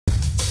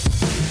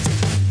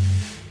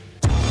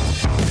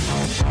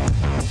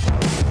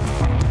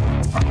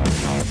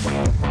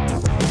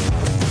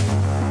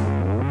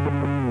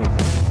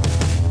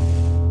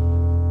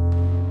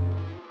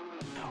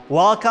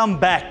Welcome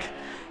back.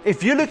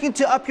 If you're looking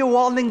to up your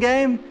welding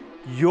game,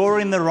 you're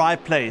in the right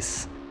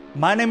place.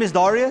 My name is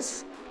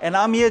Darius, and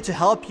I'm here to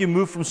help you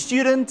move from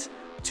student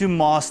to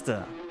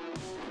master.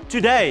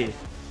 Today,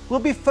 we'll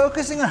be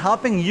focusing on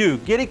helping you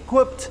get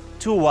equipped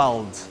to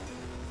weld.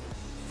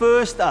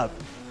 First up,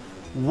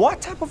 what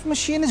type of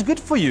machine is good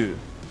for you?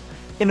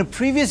 In a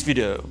previous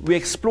video, we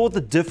explored the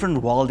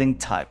different welding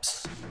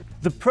types.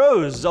 The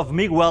pros of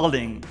MIG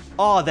welding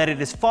are that it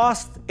is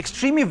fast,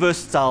 extremely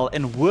versatile,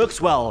 and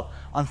works well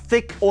on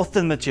thick or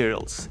thin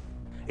materials.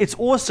 It's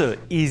also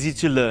easy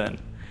to learn.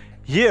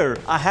 Here,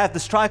 I have the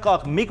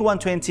Strike-Arc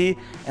MIG120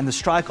 and the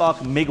Strike-Arc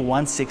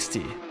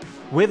MIG160.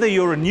 Whether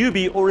you're a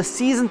newbie or a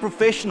seasoned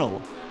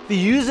professional, the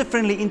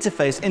user-friendly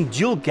interface and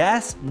dual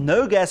gas,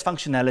 no gas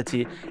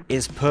functionality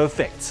is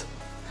perfect.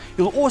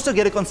 You'll also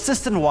get a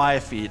consistent wire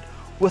feed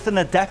with an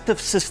adaptive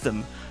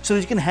system so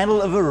that you can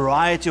handle a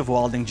variety of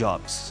welding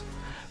jobs.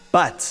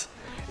 But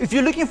if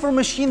you're looking for a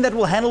machine that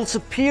will handle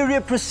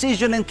superior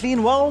precision and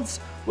clean welds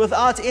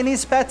without any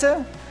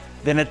spatter,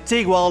 then a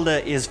TIG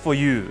welder is for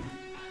you.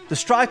 The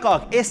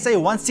Strike-Arc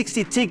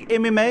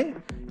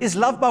SA160TIGMMA is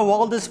loved by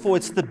welders for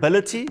its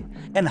stability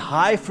and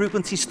high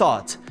frequency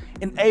start,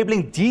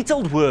 enabling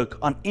detailed work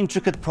on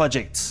intricate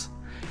projects.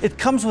 It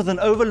comes with an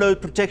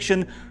overload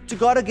protection to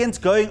guard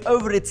against going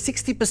over its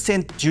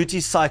 60%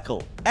 duty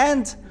cycle,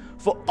 and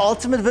for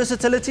ultimate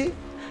versatility,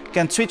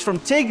 can switch from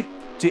TIG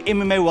to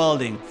MMA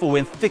welding for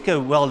when thicker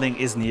welding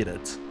is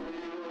needed.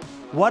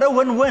 What a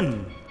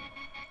win-win!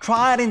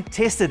 Tried and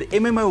tested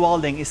MMA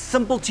welding is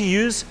simple to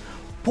use,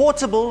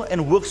 portable,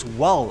 and works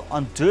well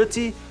on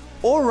dirty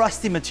or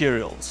rusty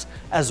materials,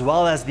 as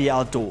well as the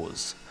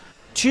outdoors.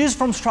 Choose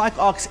from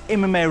Strike-Arc's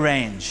MMA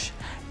range,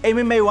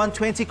 MMA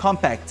 120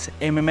 Compact,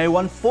 MMA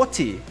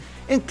 140,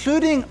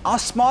 including our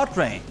Smart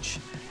range,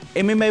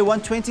 MMA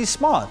 120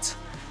 Smart,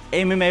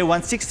 MMA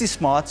 160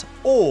 Smart,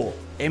 or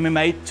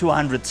MMA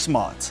 200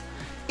 Smart.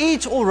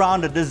 Each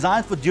all-rounder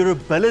designed for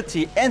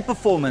durability and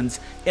performance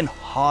in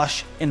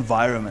harsh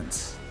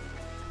environments.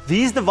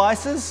 These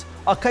devices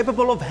are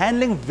capable of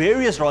handling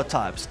various rod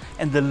types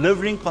and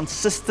delivering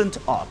consistent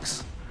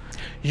arcs.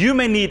 You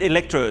may need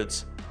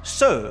electrodes,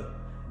 so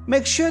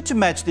make sure to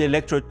match the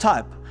electrode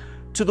type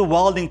to the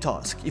welding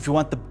task if you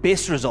want the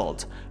best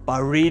result by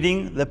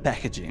reading the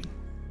packaging.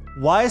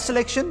 Wire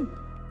selection,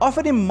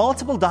 offered in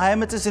multiple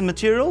diameters and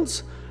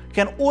materials,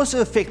 can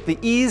also affect the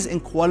ease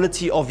and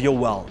quality of your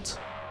weld.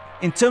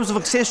 In terms of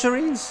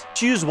accessories,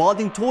 choose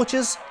welding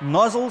torches,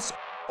 nozzles,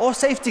 or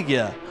safety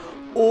gear,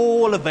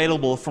 all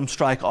available from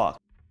Strike-Arc,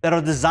 that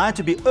are designed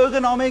to be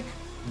ergonomic,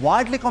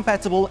 widely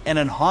compatible, and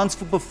enhanced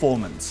for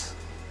performance.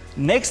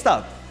 Next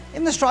up,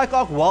 in the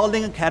Strike-Arc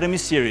Welding Academy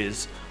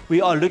series,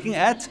 we are looking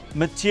at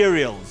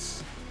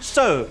materials.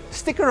 So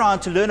stick around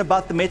to learn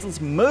about the metals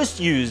most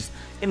used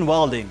in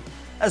welding,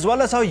 as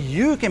well as how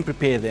you can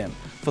prepare them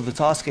for the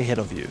task ahead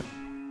of you.